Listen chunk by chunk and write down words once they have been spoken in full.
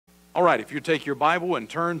All right, if you take your Bible and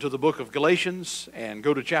turn to the book of Galatians and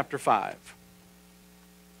go to chapter 5.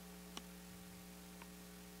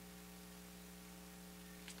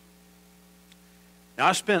 Now,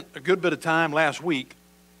 I spent a good bit of time last week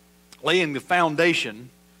laying the foundation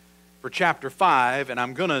for chapter 5, and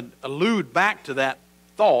I'm going to allude back to that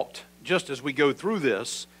thought just as we go through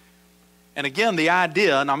this. And again, the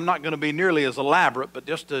idea, and I'm not going to be nearly as elaborate, but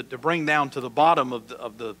just to bring down to the bottom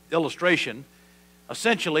of the illustration,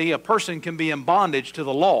 essentially, a person can be in bondage to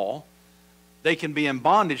the law. They can be in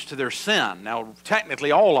bondage to their sin. Now,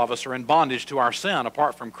 technically, all of us are in bondage to our sin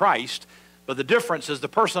apart from Christ, but the difference is the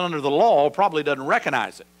person under the law probably doesn't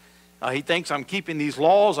recognize it. He thinks, I'm keeping these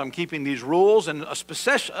laws, I'm keeping these rules, and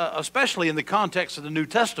especially in the context of the New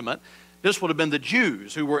Testament, this would have been the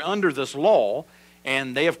Jews who were under this law,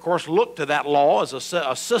 and they, of course, looked to that law as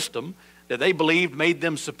a system that they believed made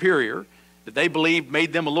them superior, that they believed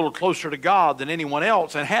made them a little closer to God than anyone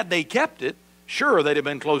else. And had they kept it, sure, they'd have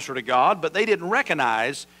been closer to God, but they didn't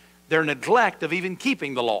recognize their neglect of even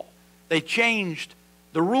keeping the law. They changed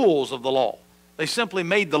the rules of the law. They simply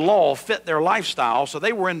made the law fit their lifestyle, so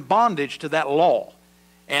they were in bondage to that law.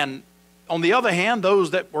 And on the other hand,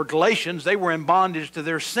 those that were Galatians, they were in bondage to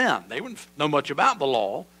their sin. They didn't know much about the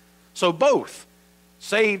law. So both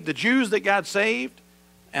saved, the Jews that got saved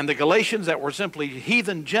and the Galatians that were simply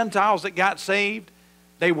heathen Gentiles that got saved,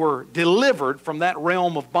 they were delivered from that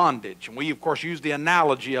realm of bondage. And we, of course, use the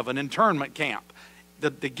analogy of an internment camp. The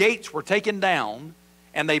gates were taken down,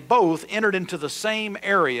 and they both entered into the same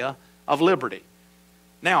area of liberty.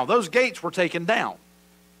 Now, those gates were taken down.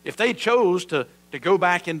 If they chose to go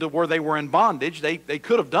back into where they were in bondage, they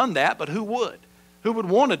could have done that, but who would? Who would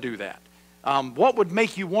want to do that? What would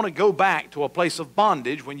make you want to go back to a place of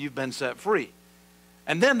bondage when you've been set free?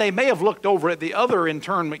 And then they may have looked over at the other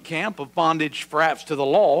internment camp of bondage, perhaps to the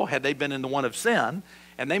law, had they been in the one of sin,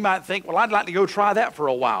 and they might think, well, I'd like to go try that for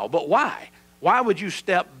a while. But why? Why would you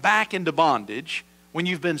step back into bondage when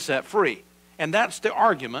you've been set free? And that's the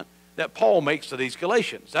argument that Paul makes to these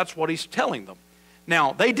Galatians. That's what he's telling them.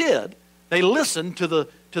 Now, they did. They listened to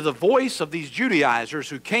the voice of these Judaizers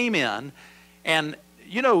who came in, and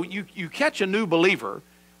you know, you catch a new believer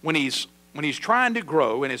when he's trying to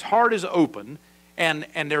grow and his heart is open. And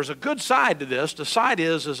there's a good side to this. The side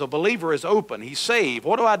is a believer is open. He's saved.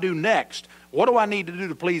 What do I do next? What do I need to do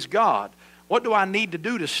to please God? What do I need to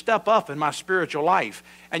do to step up in my spiritual life?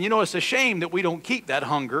 And you know, it's a shame that we don't keep that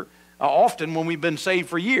hunger often when we've been saved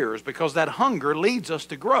for years, because that hunger leads us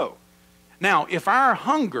to grow. Now, if our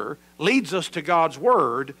hunger leads us to God's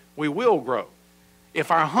Word, we will grow.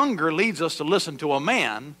 If our hunger leads us to listen to a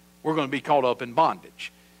man, we're going to be caught up in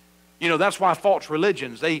bondage. You know, that's why false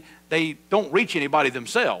religions, they don't reach anybody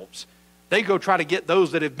themselves. They go try to get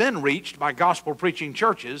those that have been reached by gospel-preaching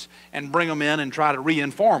churches and bring them in and try to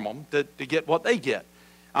re-inform them to get what they get.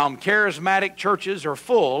 Charismatic churches are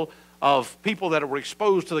full of people that were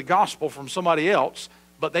exposed to the gospel from somebody else,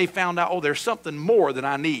 but they found out, oh, there's something more than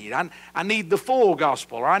I need. I need the full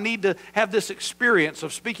gospel, or I need to have this experience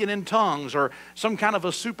of speaking in tongues, or some kind of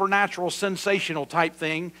a supernatural, sensational type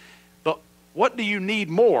thing. But what do you need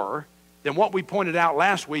more than what we pointed out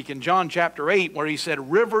last week in John chapter 8, where he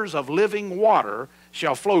said, rivers of living water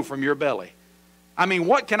shall flow from your belly? I mean,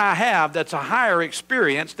 what can I have that's a higher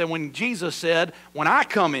experience than when Jesus said, when I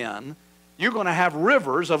come in, you're going to have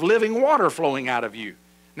rivers of living water flowing out of you?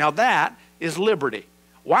 Now that is liberty.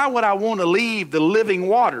 Why would I want to leave the living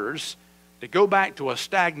waters to go back to a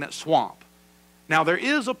stagnant swamp? Now, there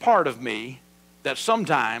is a part of me that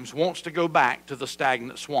sometimes wants to go back to the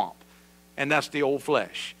stagnant swamp, and that's the old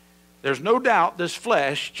flesh. There's no doubt this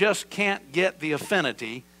flesh just can't get the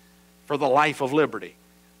affinity for the life of liberty,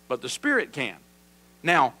 but the Spirit can.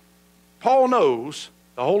 Now, Paul knows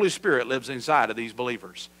the Holy Spirit lives inside of these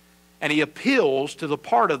believers, and he appeals to the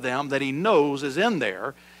part of them that he knows is in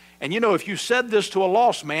there. And you know, if you said this to a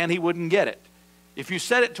lost man, he wouldn't get it. If you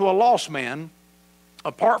said it to a lost man,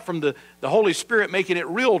 apart from the Holy Spirit making it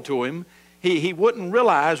real to him, he wouldn't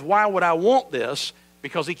realize, why would I want this?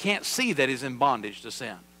 Because he can't see that he's in bondage to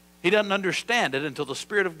sin. He doesn't understand it until the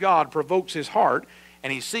Spirit of God provokes his heart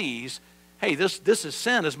and he sees, hey, this is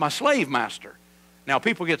sin as my slave master. Now,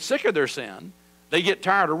 people get sick of their sin. They get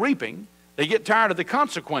tired of reaping. They get tired of the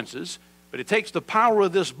consequences. But it takes the power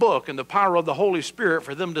of this book and the power of the Holy Spirit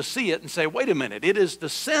for them to see it and say, wait a minute, it is the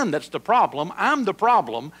sin that's the problem. I'm the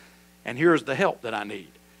problem, and here's the help that I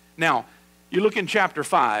need. Now, you look in chapter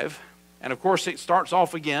 5, and of course it starts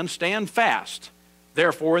off again, stand fast,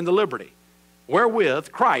 therefore, in the liberty,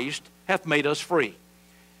 wherewith Christ hath made us free.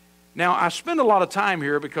 Now, I spend a lot of time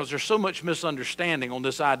here because there's so much misunderstanding on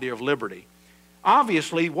this idea of liberty.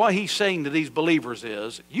 obviously what he's saying to these believers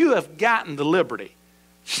is, you have gotten the liberty.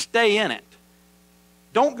 Stay in it.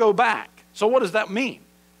 Don't go back. So what does that mean?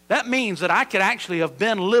 That means that I could actually have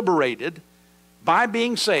been liberated by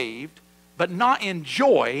being saved, but not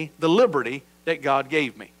enjoy the liberty that God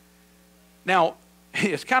gave me. Now,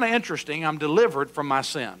 it's kind of interesting. I'm delivered from my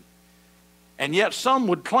sin. And yet some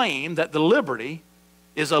would claim that the liberty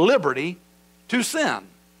is a liberty to sin.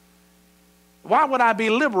 Why would I be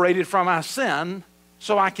liberated from my sin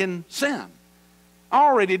so I can sin? I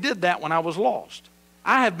already did that when I was lost.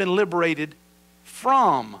 I have been liberated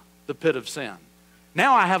from the pit of sin.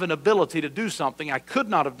 Now I have an ability to do something I could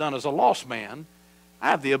not have done as a lost man. I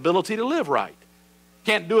have the ability to live right.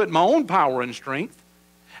 Can't do it in my own power and strength.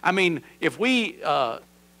 I mean, if we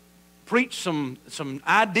preach some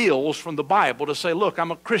ideals from the Bible to say, look,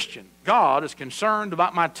 I'm a Christian. God is concerned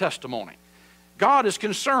about my testimony. God is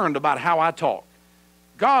concerned about how I talk.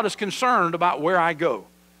 God is concerned about where I go.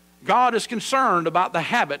 God is concerned about the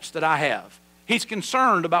habits that I have. He's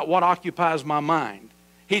concerned about what occupies my mind.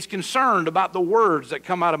 He's concerned about the words that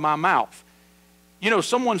come out of my mouth. You know,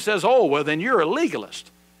 someone says, oh, well, then you're a legalist.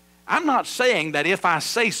 I'm not saying that if I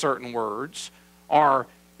say certain words or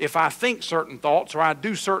if I think certain thoughts or I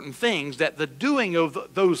do certain things, that the doing of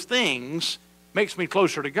those things makes me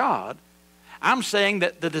closer to God. I'm saying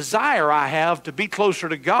that the desire I have to be closer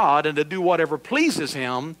to God and to do whatever pleases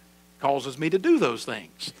Him causes me to do those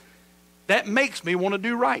things. That makes me want to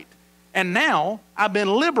do right. And now I've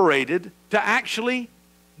been liberated to actually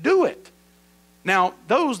do it. Now,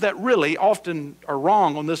 those that really often are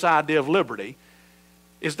wrong on this idea of liberty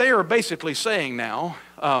is they are basically saying now,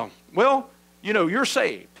 well, you know, you're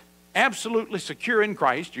saved. Absolutely secure in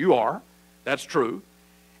Christ. You are. That's true.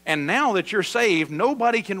 And now that you're saved,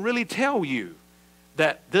 nobody can really tell you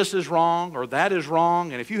that this is wrong or that is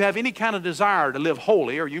wrong. And if you have any kind of desire to live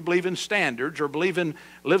holy, or you believe in standards or believe in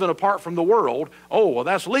living apart from the world, oh, well,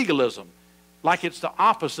 that's legalism. Like it's the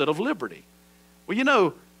opposite of liberty. Well, you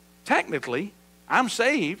know, technically, I'm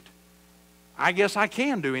saved. I guess I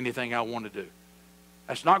can do anything I want to do.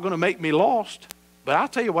 That's not going to make me lost. But I'll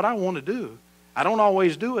tell you what I want to do. I don't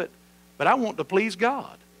always do it, but I want to please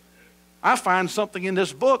God. I find something in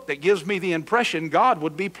this book that gives me the impression God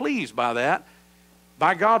would be pleased by that.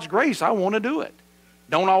 By God's grace, I want to do it.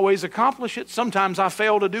 Don't always accomplish it. Sometimes I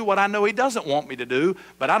fail to do what I know He doesn't want me to do,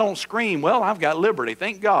 but I don't scream, well, I've got liberty.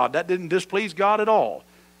 Thank God. That didn't displease God at all.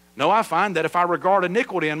 No, I find that if I regard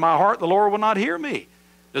iniquity in my heart, the Lord will not hear me.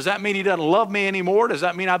 Does that mean He doesn't love me anymore? Does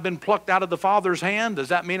that mean I've been plucked out of the Father's hand? Does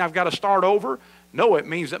that mean I've got to start over? No, it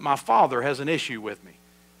means that my Father has an issue with me.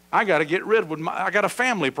 I got to get rid of I got a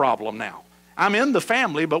family problem now. I'm in the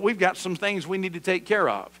family, but we've got some things we need to take care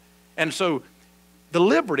of. And so the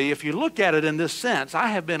liberty, if you look at it in this sense, I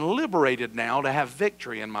have been liberated now to have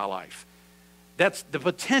victory in my life. That's the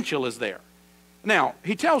potential is there. Now,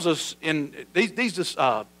 he tells us in these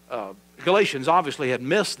Galatians obviously had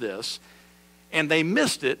missed this, and they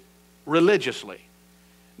missed it religiously.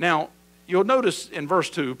 Now, you'll notice in verse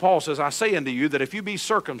 2, Paul says, I say unto you that if you be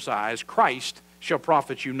circumcised, Christ shall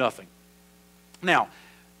profit you nothing. Now,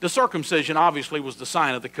 the circumcision obviously was the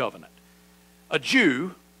sign of the covenant. A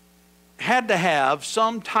Jew had to have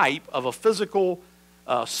some type of a physical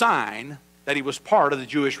sign that he was part of the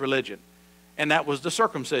Jewish religion, and that was the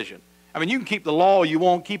circumcision. I mean, you can keep the law, you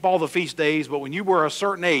won't keep all the feast days, but when you were a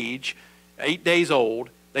certain age, 8 days old,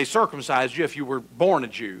 they circumcised you if you were born a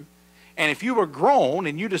Jew. And if you were grown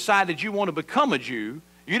and you decided you want to become a Jew,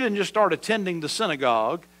 you didn't just start attending the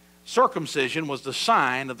synagogue. Circumcision was the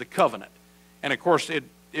sign of the covenant. And of course,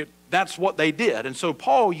 that's what they did. And so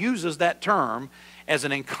Paul uses that term as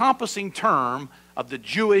an encompassing term of the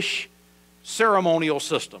Jewish ceremonial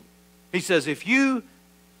system. He says, if you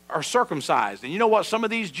are circumcised, and you know what, some of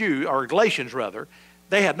these Jews, or Galatians rather,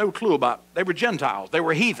 they had no clue about, they were Gentiles, they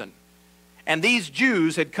were heathen. And these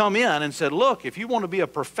Jews had come in and said, look, if you want to be a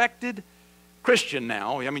perfected Christian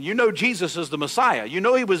now, I mean, you know Jesus is the Messiah. You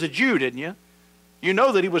know He was a Jew, didn't you? You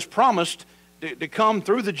know that He was promised to come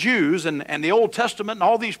through the Jews and the Old Testament and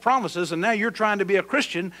all these promises, and now you're trying to be a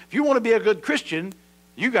Christian. If you want to be a good Christian,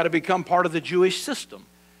 you got to become part of the Jewish system.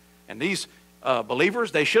 And these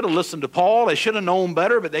believers, they should have listened to Paul. They should have known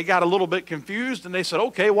better, but they got a little bit confused, and they said,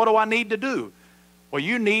 okay, what do I need to do? Well,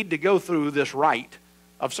 you need to go through this rite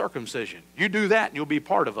of circumcision. You do that, and you'll be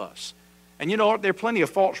part of us. And you know, there are plenty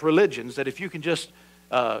of false religions that if you can just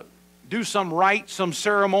do some rite, some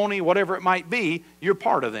ceremony, whatever it might be, you're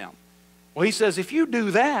part of them. Well, he says, if you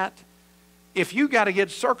do that, if you got to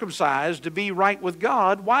get circumcised to be right with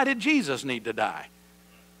God, why did Jesus need to die?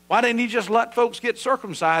 Why didn't He just let folks get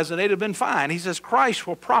circumcised and they'd have been fine? He says, Christ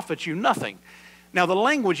will profit you nothing. Now, the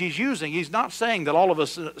language he's using, he's not saying that all of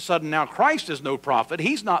a sudden now Christ is no prophet.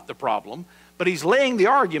 He's not the problem. But he's laying the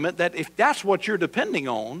argument that if that's what you're depending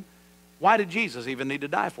on, why did Jesus even need to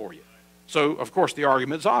die for you? So, of course, the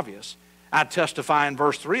argument's obvious. I testify in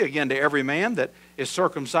verse 3, again, to every man that is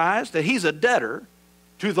circumcised, that he's a debtor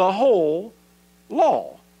to the whole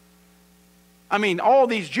law. I mean, all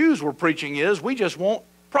these Jews were preaching is, we just want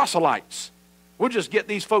proselytes. We'll just get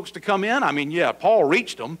these folks to come in. I mean, yeah, Paul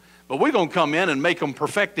reached them, but we're going to come in and make them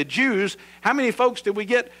perfected Jews. How many folks did we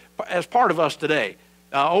get as part of us today?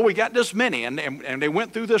 We got this many, and they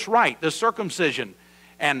went through this rite, this circumcision.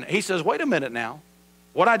 And he says, wait a minute now.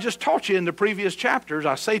 What I just taught you in the previous chapters,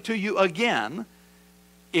 I say to you again,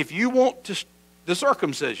 if you want the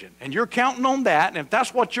circumcision, and you're counting on that, and if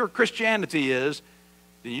that's what your Christianity is,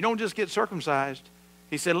 then you don't just get circumcised.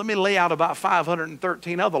 He said, let me lay out about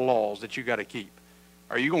 513 other laws that you got to keep.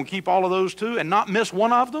 Are you going to keep all of those too and not miss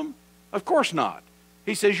one of them? Of course not.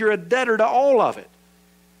 He says you're a debtor to all of it.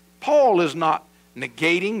 Paul is not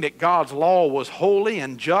negating that God's law was holy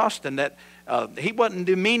and just, and that he wasn't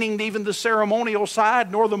demeaning even the ceremonial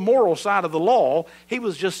side nor the moral side of the law. He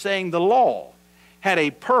was just saying the law had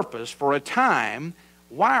a purpose for a time.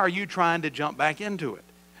 Why are you trying to jump back into it?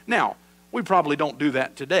 Now, we probably don't do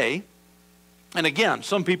that today. And again,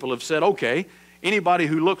 some people have said, okay, anybody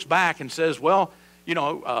who looks back and says, well,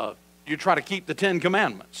 you try to keep the 10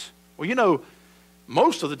 Commandments. Well,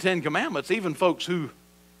 most of the 10 Commandments, even folks who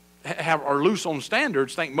are loose on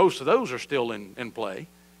standards, think most of those are still in play.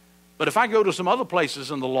 But if I go to some other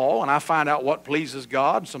places in the law and I find out what pleases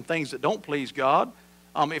God, some things that don't please God,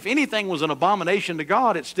 if anything was an abomination to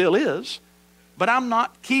God, it still is. But I'm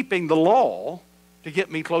not keeping the law to get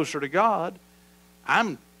me closer to God.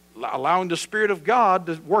 I'm allowing the Spirit of God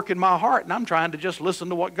to work in my heart, and I'm trying to just listen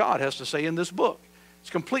to what God has to say in this book. It's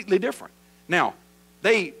completely different. Now,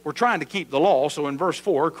 they were trying to keep the law, so in verse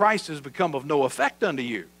 4, Christ has become of no effect unto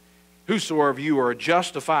you. Whosoever of you are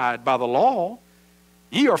justified by the law,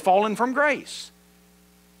 ye are fallen from grace.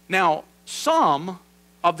 Now, some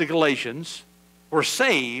of the Galatians were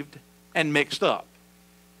saved and mixed up.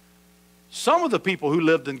 Some of the people who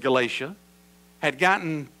lived in Galatia had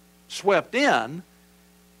gotten swept in,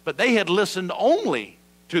 but they had listened only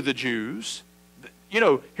to the Jews.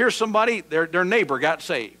 Here's somebody, their neighbor got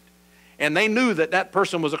saved. And they knew that that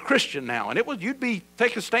person was a Christian now. And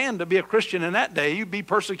take a stand to be a Christian in that day. You'd be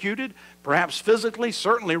persecuted, perhaps physically,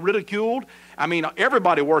 certainly ridiculed. I mean,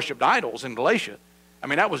 everybody worshiped idols in Galatia. I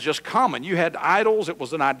mean, that was just common. You had idols. It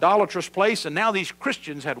was an idolatrous place. And now these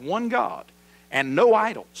Christians had one God and no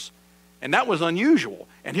idols. And that was unusual.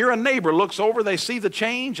 And here a neighbor looks over, they see the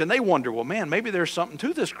change, and they wonder, well, man, maybe there's something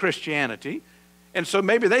to this Christianity. And so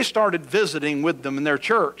maybe they started visiting with them in their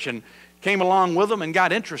church and came along with them and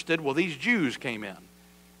got interested. Well, these Jews came in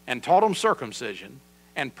and taught them circumcision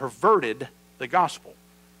and perverted the gospel.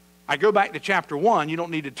 I go back to chapter 1. You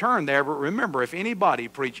don't need to turn there, but remember, if anybody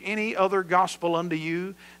preach any other gospel unto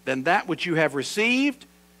you than that which you have received,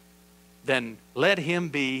 then let him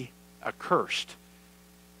be accursed.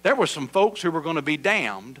 There were some folks who were going to be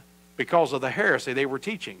damned because of the heresy they were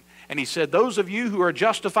teaching. And he said, those of you who are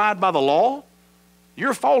justified by the law,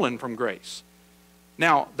 you're fallen from grace.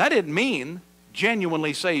 Now, that didn't mean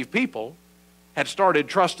genuinely saved people had started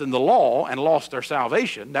trusting the law and lost their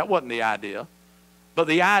salvation. That wasn't the idea. But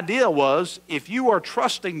the idea was, if you are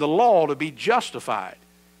trusting the law to be justified,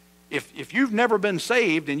 if you've never been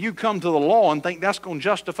saved and you come to the law and think that's going to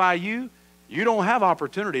justify you, you don't have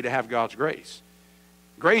opportunity to have God's grace.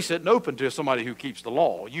 Grace isn't open to somebody who keeps the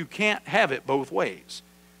law. You can't have it both ways.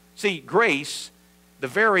 See, grace, the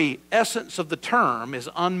very essence of the term, is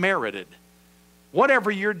unmerited.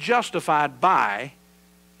 Whatever you're justified by,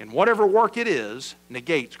 and whatever work it is,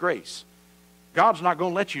 negates grace. God's not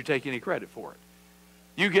going to let you take any credit for it.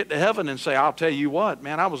 You get to heaven and say, I'll tell you what,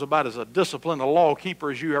 man, I was about as a disciplined law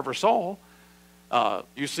keeper as you ever saw.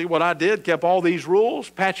 You see what I did, kept all these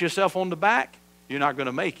rules, pat yourself on the back, you're not going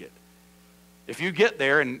to make it. If you get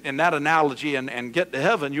there in that analogy and get to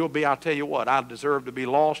heaven, you'll be, I'll tell you what, I deserve to be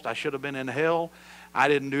lost. I should have been in hell. I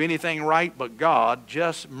didn't do anything right, but God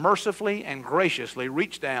just mercifully and graciously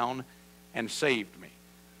reached down and saved me.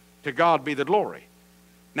 To God be the glory.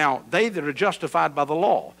 Now, they that are justified by the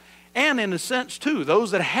law, and in a sense too,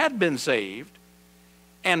 those that had been saved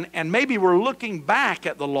and maybe were looking back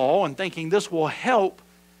at the law and thinking this will help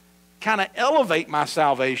kind of elevate my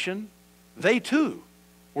salvation, they too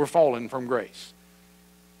were fallen from grace.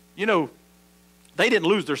 They didn't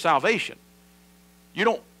lose their salvation.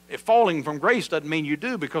 If falling from grace doesn't mean you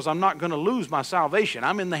do, because I'm not going to lose my salvation.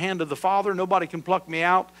 I'm in the hand of the Father. Nobody can pluck me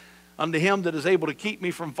out. Unto him that is able to keep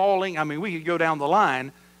me from falling. I mean, we could go down the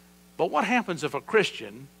line. But what happens if a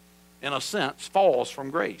Christian, in a sense, falls from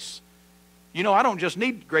grace? You know, I don't just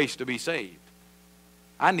need grace to be saved.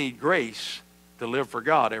 I need grace to live for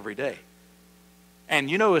God every day. And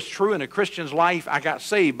you know, it's true in a Christian's life. I got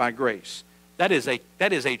saved by grace. That is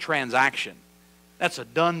a transaction. That's a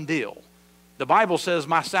done deal. The Bible says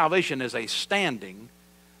my salvation is a standing.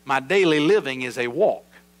 My daily living is a walk.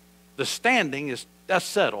 The standing that's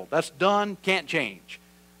settled. That's done, can't change.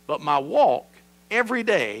 But my walk every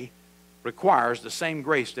day requires the same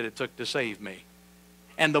grace that it took to save me.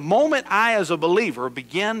 And the moment I, as a believer,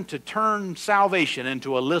 begin to turn salvation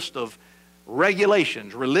into a list of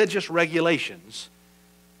regulations, religious regulations,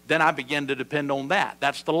 then I begin to depend on that.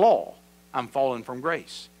 That's the law. I'm falling from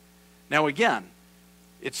grace. Now again,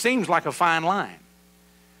 it seems like a fine line.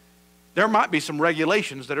 There might be some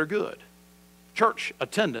regulations that are good. Church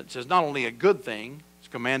attendance is not only a good thing, it's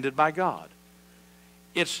commanded by God.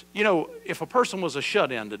 It's, you know, if a person was a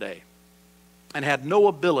shut-in today and had no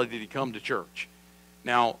ability to come to church,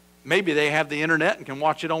 now maybe they have the internet and can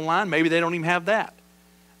watch it online. Maybe they don't even have that.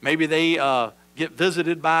 Maybe they get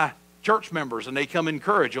visited by church members and they come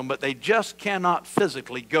encourage them, but they just cannot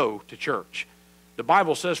physically go to church. The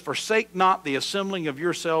Bible says, forsake not the assembling of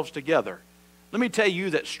yourselves together. Let me tell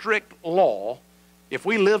you that strict law, if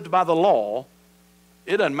we lived by the law,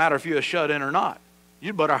 it doesn't matter if you're a shut-in or not.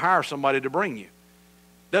 You'd better hire somebody to bring you.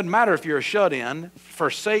 Doesn't matter if you're a shut-in.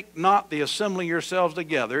 Forsake not the assembling yourselves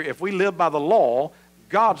together. If we live by the law,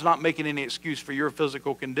 God's not making any excuse for your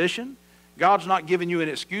physical condition. God's not giving you an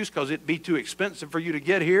excuse because it'd be too expensive for you to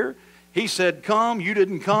get here. He said, come, you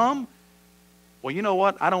didn't come. Well, you know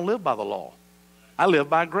what? I don't live by the law. I live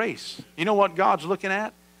by grace. You know what God's looking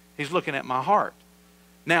at? He's looking at my heart.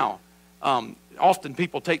 Now, often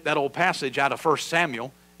people take that old passage out of 1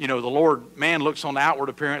 Samuel. You know, the Lord, man looks on the outward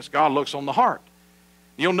appearance, God looks on the heart.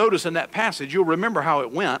 You'll notice in that passage, you'll remember how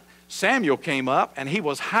it went. Samuel came up and he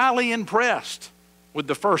was highly impressed with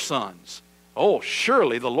the first sons. Oh,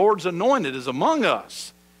 surely the Lord's anointed is among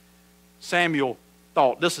us. Samuel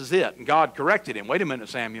thought, this is it. And God corrected him. Wait a minute,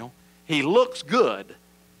 Samuel. He looks good,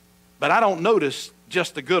 but I don't notice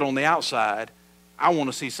just the good on the outside. I want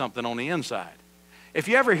to see something on the inside. If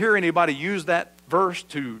you ever hear anybody use that verse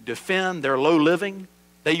to defend their low living,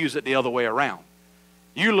 they use it the other way around.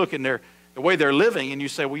 You look in the way they're living and you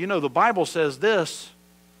say, well, you know, the Bible says this.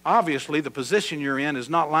 Obviously, the position you're in is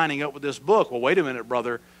not lining up with this book. Well, wait a minute,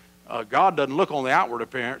 brother. God doesn't look on the outward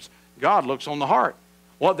appearance. God looks on the heart.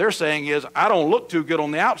 What they're saying is, I don't look too good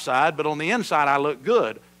on the outside, but on the inside I look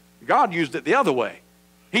good. God used it the other way.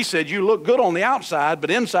 He said, you look good on the outside, but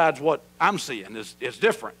inside's what I'm seeing is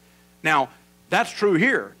different. Now, that's true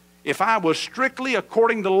here. If I was strictly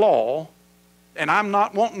according to law, and I'm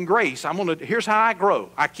not wanting grace, here's how I grow.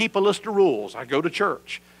 I keep a list of rules. I go to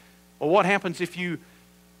church. Well, what happens if you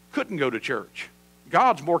couldn't go to church?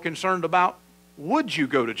 God's more concerned about, would you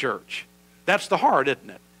go to church? That's the heart, isn't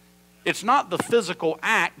it? It's not the physical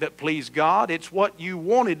act that pleased God. It's what you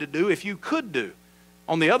wanted to do if you could do.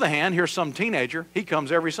 On the other hand, here's some teenager. He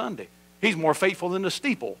comes every Sunday. He's more faithful than the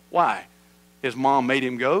steeple. Why? His mom made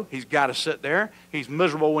him go. He's got to sit there. He's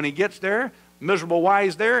miserable when he gets there, miserable while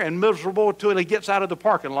he's there, and miserable until he gets out of the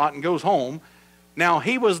parking lot and goes home. Now,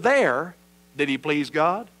 he was there. Did he please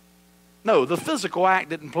God? No, the physical act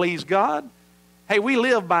didn't please God. Hey, we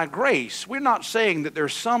live by grace. We're not saying that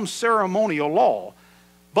there's some ceremonial law.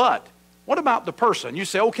 But what about the person? You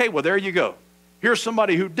say, okay, well, there you go. Here's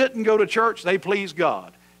somebody who didn't go to church. They pleased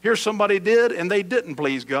God. Here's somebody did, and they didn't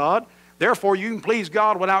please God. Therefore, you can please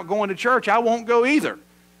God without going to church. I won't go either.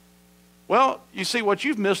 Well, you see, what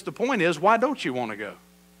you've missed the point is, why don't you want to go?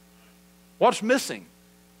 What's missing?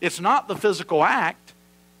 It's not the physical act.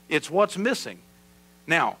 It's what's missing.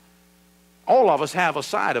 Now, all of us have a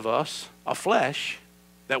side of us, a flesh,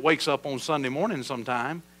 that wakes up on Sunday morning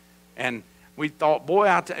sometime, and we thought, boy,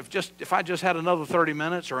 if I just had another 30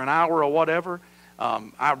 minutes or an hour or whatever,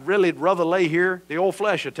 I really'd rather lay here. The old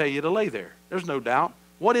flesh will tell you to lay there. There's no doubt.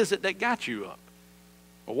 What is it that got you up?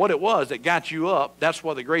 Well, what it was that got you up, that's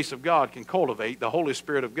what the grace of God can cultivate, the Holy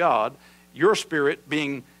Spirit of God. Your spirit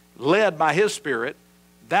being led by His Spirit,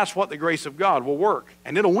 that's what the grace of God will work.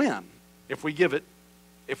 And it'll win if we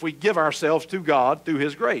give ourselves to God through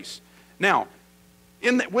His grace. Now,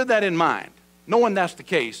 with that in mind, knowing that's the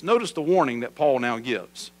case, notice the warning that Paul now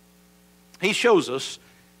gives. He shows us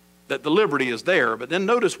that the liberty is there, but then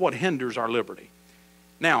notice what hinders our liberty.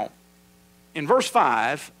 Now, in verse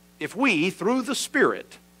 5, if we, through the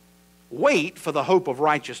Spirit, wait for the hope of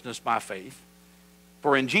righteousness by faith,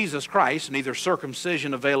 for in Jesus Christ neither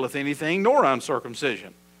circumcision availeth anything, nor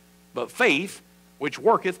uncircumcision, but faith which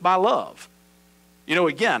worketh by love.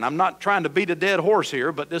 Again, I'm not trying to beat a dead horse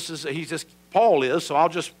here, but Paul is, so I'll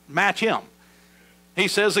just match him. He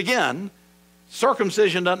says again,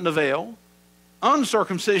 circumcision doesn't avail,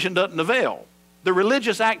 uncircumcision doesn't avail. The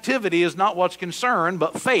religious activity is not what's concerned,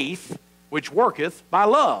 but faith, which worketh by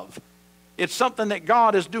love. It's something that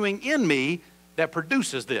God is doing in me that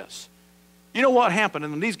produces this. You know what happened?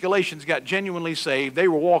 And when these Galatians got genuinely saved, they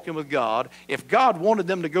were walking with God. If God wanted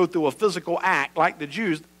them to go through a physical act like the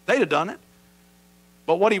Jews, they'd have done it.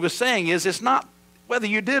 But what he was saying is, it's not whether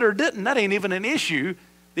you did or didn't. That ain't even an issue.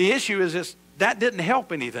 The issue is that didn't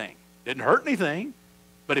help anything. Didn't hurt anything.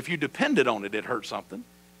 But if you depended on it, it hurt something.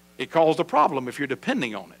 It caused a problem if you're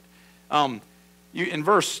depending on it. In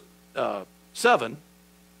verse 7,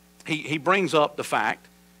 he brings up the fact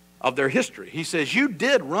of their history. He says, you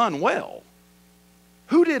did run well.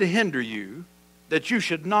 Who did hinder you that you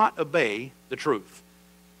should not obey the truth?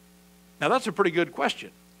 Now that's a pretty good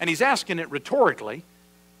question. And he's asking it rhetorically,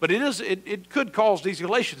 but it could cause these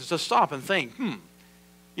Galatians to stop and think,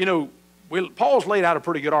 Paul's laid out a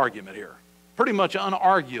pretty good argument here. Pretty much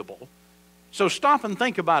unarguable. So stop and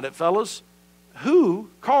think about it, fellas. Who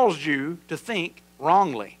caused you to think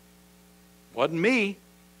wrongly? Wasn't me.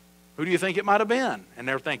 Who do you think it might have been? And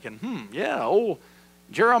they're thinking, old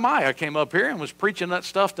Jeremiah came up here and was preaching that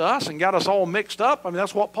stuff to us and got us all mixed up. I mean,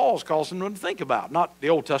 that's what Paul's causing them to think about. Not the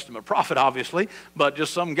Old Testament prophet, obviously, but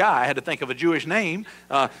just some guy had to think of a Jewish name,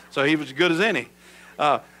 so he was as good as any.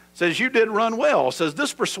 Says, you did run well. Says,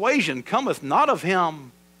 this persuasion cometh not of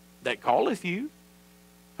him that calleth you.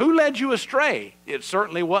 Who led you astray? It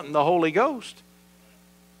certainly wasn't the Holy Ghost.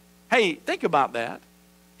 Hey, think about that.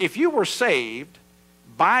 If you were saved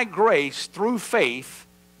by grace through faith,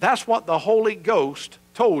 that's what the Holy Ghost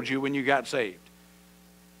told you when you got saved.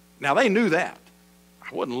 Now, they knew that.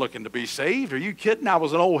 I wasn't looking to be saved. Are you kidding? I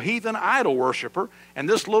was an old heathen idol worshiper, and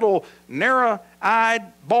this little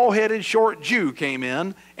narrow-eyed, bald-headed, short Jew came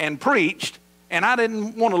in and preached, and I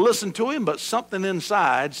didn't want to listen to him, but something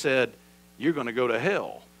inside said, you're going to go to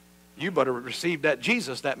hell. You better receive that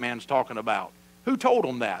Jesus that man's talking about. Who told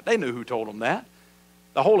them that? They knew who told them that.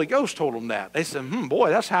 The Holy Ghost told them that. They said, boy,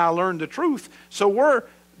 that's how I learned the truth. So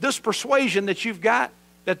this persuasion that you've got,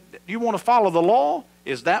 that you want to follow the law,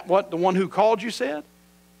 is that what the one who called you said?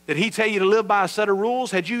 Did he tell you to live by a set of rules?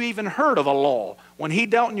 Had you even heard of a law when he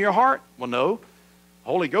dealt in your heart? Well, no.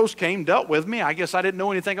 The Holy Ghost came, dealt with me. I guess I didn't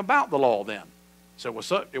know anything about the law then. So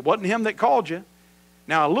it wasn't him that called you.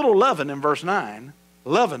 Now, a little leaven in verse 9,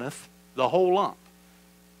 leaveneth the whole lump.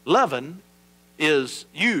 Leaven is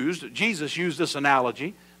used, Jesus used this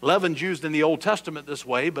analogy. Leaven's used in the Old Testament this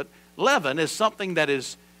way, but leaven is something that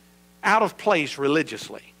is out of place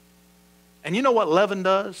religiously. And you know what leaven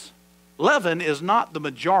does? Leaven is not the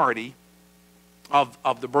majority of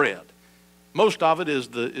the bread. Most of it is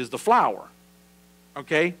the flour.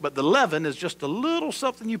 Okay? But the leaven is just a little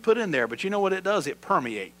something you put in there. But you know what it does? It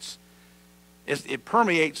permeates. It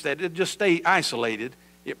permeates that. It just stay isolated.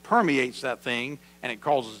 It permeates that thing, and it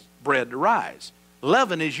causes bread to rise.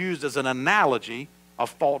 Leaven is used as an analogy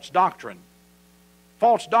of false doctrine.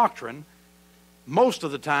 False doctrine, most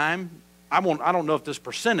of the time, I don't know if this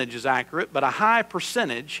percentage is accurate, but a high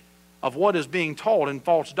percentage of what is being taught in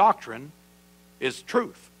false doctrine is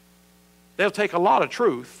truth. They'll take a lot of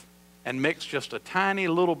truth and mix just a tiny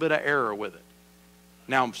little bit of error with it.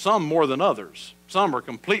 Now, some more than others. Some are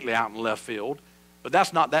completely out in left field, but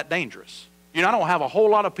that's not that dangerous. I don't have a whole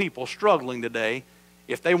lot of people struggling today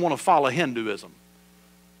if they want to follow Hinduism.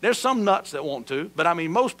 There's some nuts that want to, but I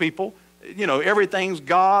mean, most people, everything's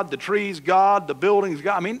God, the tree's God, the building's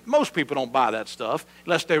God. I mean, most people don't buy that stuff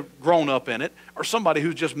unless they're grown up in it, or somebody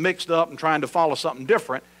who's just mixed up and trying to follow something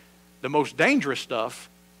different. The most dangerous stuff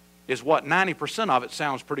is what 90% of it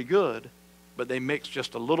sounds pretty good, but they mix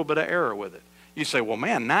just a little bit of error with it. You say, well,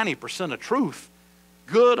 man, 90% of truth,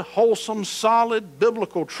 good, wholesome, solid,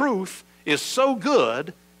 biblical truth is so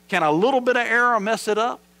good, can a little bit of error mess it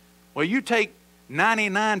up? Well, you take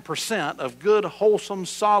 99% of good, wholesome,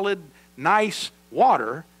 solid, nice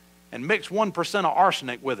water and mix 1% of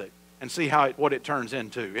arsenic with it and see what it turns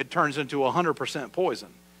into. It turns into 100% poison.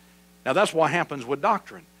 Now, that's what happens with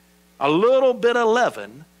doctrine. A little bit of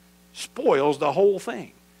leaven spoils the whole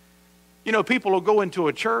thing. People will go into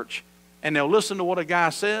a church and they'll listen to what a guy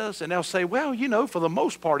says and they'll say, well, for the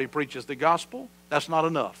most part he preaches the gospel. That's not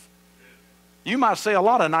enough. You might say a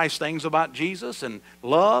lot of nice things about Jesus and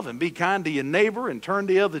love and be kind to your neighbor and turn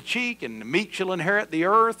the other cheek and the meek shall inherit the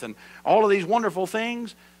earth and all of these wonderful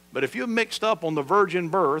things. But if you're mixed up on the virgin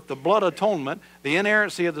birth, the blood atonement, the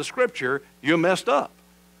inerrancy of the scripture, you're messed up.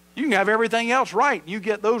 You can have everything else right. You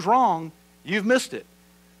get those wrong, you've missed it.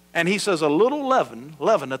 And he says a little leaven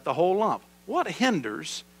leaveneth the whole lump. what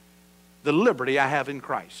hinders the liberty I have in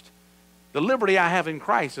Christ? The liberty I have in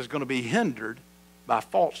Christ is going to be hindered by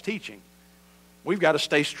false teaching. We've got to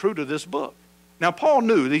stay true to this book. Now, Paul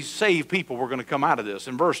knew these saved people were going to come out of this.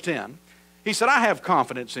 In verse 10, he said, I have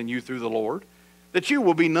confidence in you through the Lord, that you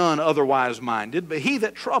will be none otherwise minded, but he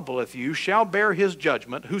that troubleth you shall bear his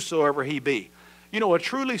judgment, whosoever he be. You know, a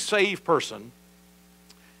truly saved person,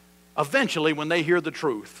 eventually when they hear the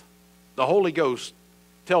truth, the Holy Ghost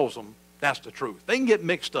tells them that's the truth. They can get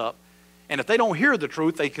mixed up, and if they don't hear the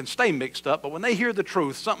truth, they can stay mixed up, but when they hear the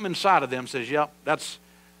truth, something inside of them says, yep, that's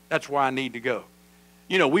where I need to go.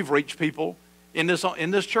 You know, we've reached people in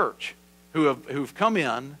this church who've come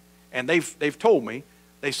in, and they've told me,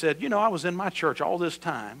 they said, you know, I was in my church all this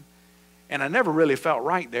time, and I never really felt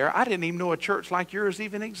right there. I didn't even know a church like yours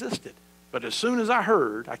even existed. But as soon as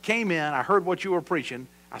I came in, I heard what you were preaching,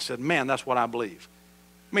 I said, man, that's what I believe.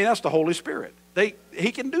 I mean, that's the Holy Spirit.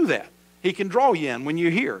 He can do that. He can draw you in when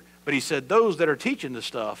you hear. But he said, those that are teaching this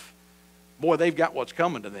stuff, boy, they've got what's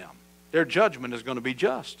coming to them. Their judgment is going to be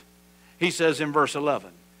just. He says in verse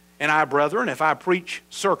 11, and I, brethren, if I preach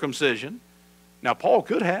circumcision, now Paul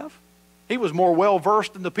could have. He was more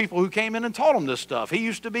well-versed than the people who came in and taught him this stuff. He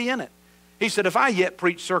used to be in it. He said, if I yet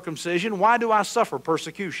preach circumcision, why do I suffer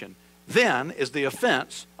persecution? Then is the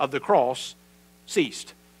offense of the cross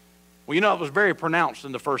ceased. Well, you know, it was very pronounced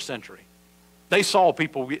in the first century. They saw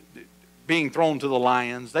people being thrown to the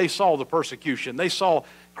lions. They saw the persecution. They saw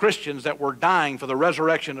Christians that were dying for the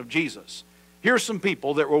resurrection of Jesus. Here's some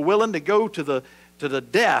people that were willing to go to the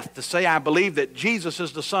death to say, I believe that Jesus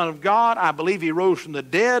is the Son of God. I believe he rose from the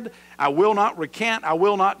dead. I will not recant. I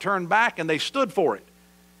will not turn back. And they stood for it.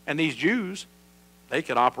 And these Jews, they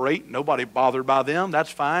could operate. Nobody bothered by them.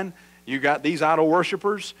 That's fine. You got these idol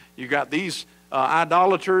worshipers. You got these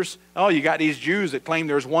idolaters. Oh, you got these Jews that claim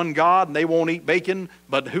there's one God and they won't eat bacon,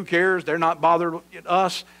 but who cares? They're not bothered with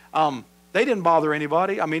us. They didn't bother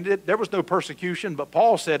anybody. I mean, there was no persecution, but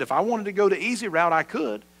Paul said, if I wanted to go the easy route, I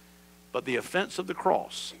could. But the offense of the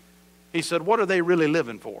cross, he said, what are they really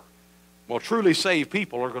living for? Well, truly saved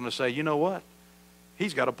people are going to say, you know what?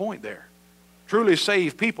 He's got a point there. Truly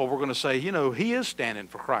saved people were going to say, you know, he is standing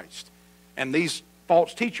for Christ. And these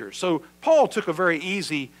false teachers. So Paul took a very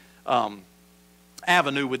easy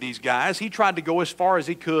avenue with these guys. He tried to go as far as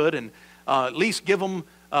he could and at least give them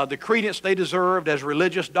the credence they deserved as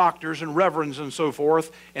religious doctors and reverends and so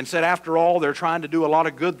forth, and said, after all, they're trying to do a lot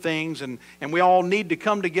of good things, and we all need to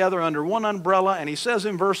come together under one umbrella. And he says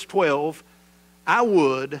in verse 12, I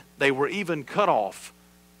would they were even cut off,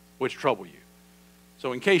 which trouble you.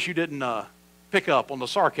 So in case you didn't pick up on the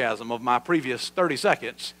sarcasm of my previous 30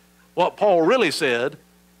 seconds, what Paul really said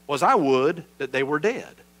was, I would that they were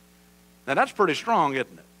dead. Now that's pretty strong,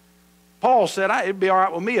 isn't it? Paul said, it'd be all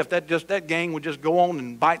right with me if that gang would just go on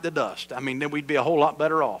and bite the dust. I mean, then we'd be a whole lot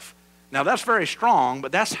better off. Now, that's very strong,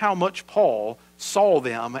 but that's how much Paul saw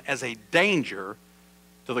them as a danger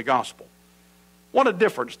to the gospel. What a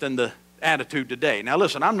difference than the attitude today. Now,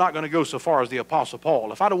 listen, I'm not going to go so far as the Apostle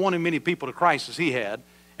Paul. If I'd have wanted many people to Christ as he had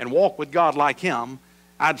and walk with God like him,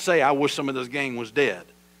 I'd say I wish some of this gang was dead.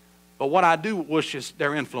 But what I do wish is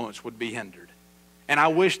their influence would be hindered. And I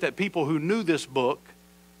wish that people who knew this book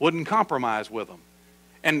wouldn't compromise with them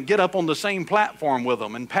and get up on the same platform with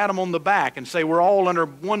them and pat them on the back and say we're all under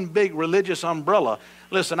one big religious umbrella.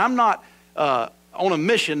 Listen, I'm not on a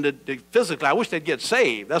mission to physically, I wish they'd get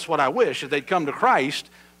saved. That's what I wish, if they'd come to Christ.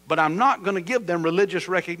 But I'm not going to give them religious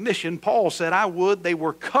recognition. Paul said, I would they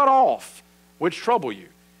were cut off, which trouble you.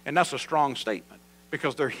 And that's a strong statement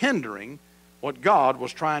because they're hindering what God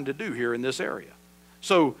was trying to do here in this area.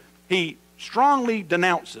 So he strongly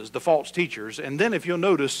denounces the false teachers, and then if you'll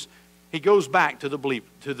notice, he goes back to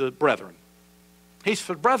the brethren. He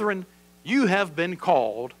said, brethren, you have been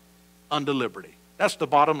called unto liberty. That's the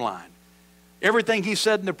bottom line. Everything he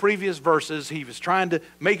said in the previous verses, he was trying to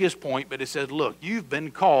make his point, but he said, look, you've been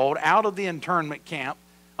called out of the internment camp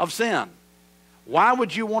of sin. Why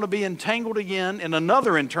would you want to be entangled again in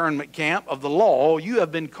another internment camp of the law? You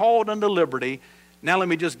have been called unto liberty. Now let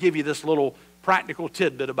me just give you this little practical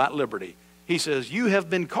tidbit about liberty. He says, you have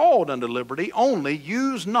been called unto liberty, only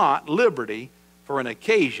use not liberty for an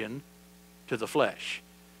occasion to the flesh.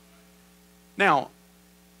 Now,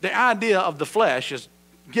 the idea of the flesh is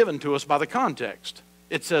given to us by the context.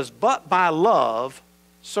 It says, but by love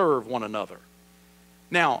serve one another.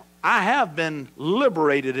 Now, I have been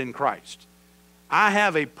liberated in Christ. I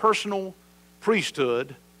have a personal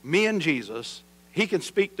priesthood, me and Jesus. He can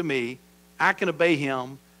speak to me. I can obey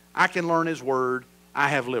him. I can learn his word. I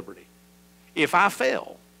have liberty. If I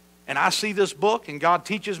fail and I see this book and God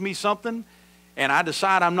teaches me something and I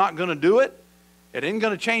decide I'm not going to do it, It ain't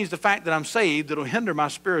going to change the fact that I'm saved. It'll hinder my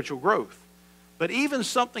spiritual growth. But even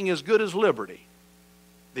something as good as liberty,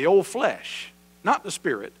 the old flesh, not the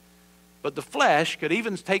spirit, but the flesh could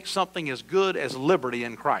even take something as good as liberty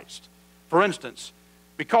in Christ. For instance,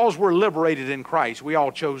 because we're liberated in Christ, we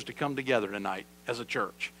all chose to come together tonight as a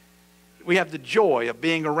church. We have the joy of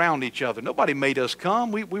being around each other. Nobody made us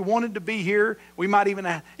come. We wanted to be here. We might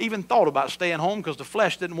even thought about staying home because the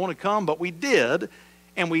flesh didn't want to come, but we did.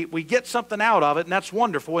 And we get something out of it, and that's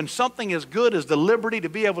wonderful. And something as good as the liberty to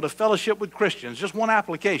be able to fellowship with Christians, just one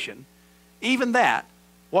application, even that,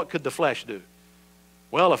 what could the flesh do?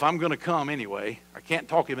 Well, if I'm going to come anyway, I can't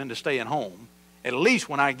talk him into staying home. At least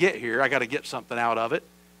when I get here, I got to get something out of it.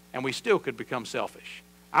 And we still could become selfish.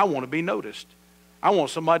 I want to be noticed. I want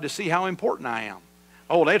somebody to see how important I am.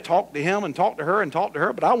 Oh, they talk to him and talk to her and talk to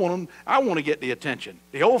her, but I want to get the attention.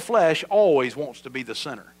 The old flesh always wants to be the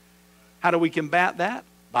center. How do we combat that?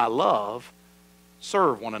 By love,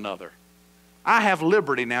 serve one another. I have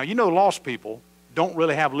liberty now. You know, lost people don't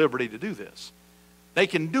really have liberty to do this. They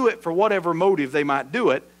can do it for whatever motive they might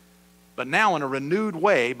do it, but now in a renewed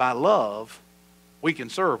way, by love, we can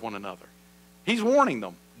serve one another. He's warning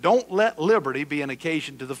them. Don't let liberty be an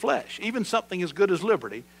occasion to the flesh. Even something as good as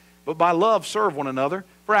liberty, but by love serve one another.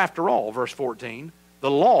 For after all, verse 14, the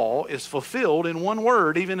law is fulfilled in one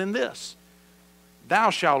word, even in this. Thou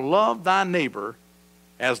shalt love thy neighbor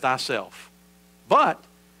as thyself. But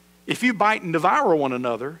if you bite and devour one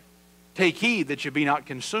another, take heed that you be not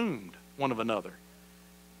consumed one of another.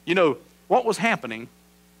 You know, what was happening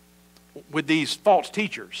with these false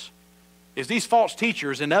teachers is these false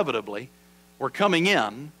teachers inevitably were coming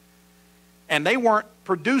in, and they weren't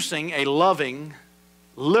producing a loving,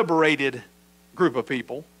 liberated group of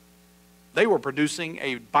people. They were producing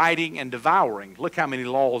a biting and devouring. Look how many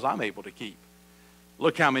laws I'm able to keep.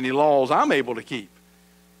 Look how many laws I'm able to keep.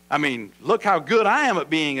 I mean, look how good I am at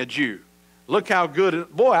being a Jew. Look how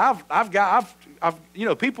good, boy,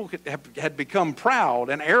 people had become proud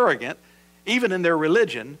and arrogant, even in their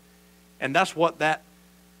religion, and that's what that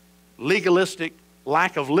legalistic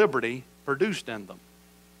lack of liberty produced in them.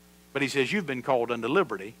 But he says, you've been called unto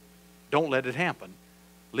liberty. Don't let it happen.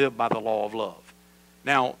 Live by the law of love.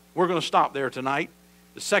 Now, we're going to stop there tonight.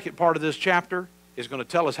 The second part of this chapter is going to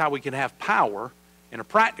tell us how we can have power in a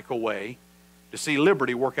practical way to see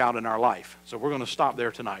liberty work out in our life. So we're going to stop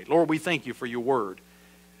there tonight. Lord, we thank you for your word.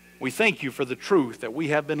 We thank you for the truth that we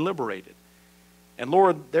have been liberated. And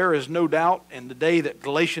Lord, there is no doubt in the day that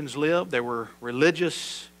Galatians lived, there were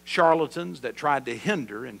religious charlatans that tried to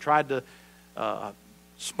hinder and tried to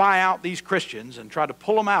spy out these Christians and try to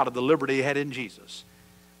pull them out of the liberty they had in Jesus.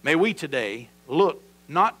 May we today look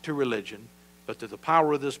not to religion, but to the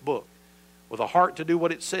power of this book, with a heart to do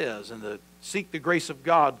what it says and to seek the grace of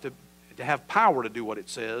God to have power to do what it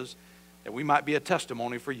says, that we might be a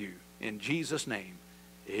testimony for you. In Jesus' name,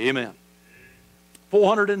 amen.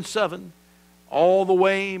 407, all the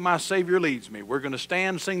way my Savior leads me. We're going to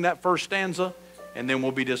stand, sing that first stanza, and then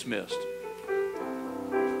we'll be dismissed.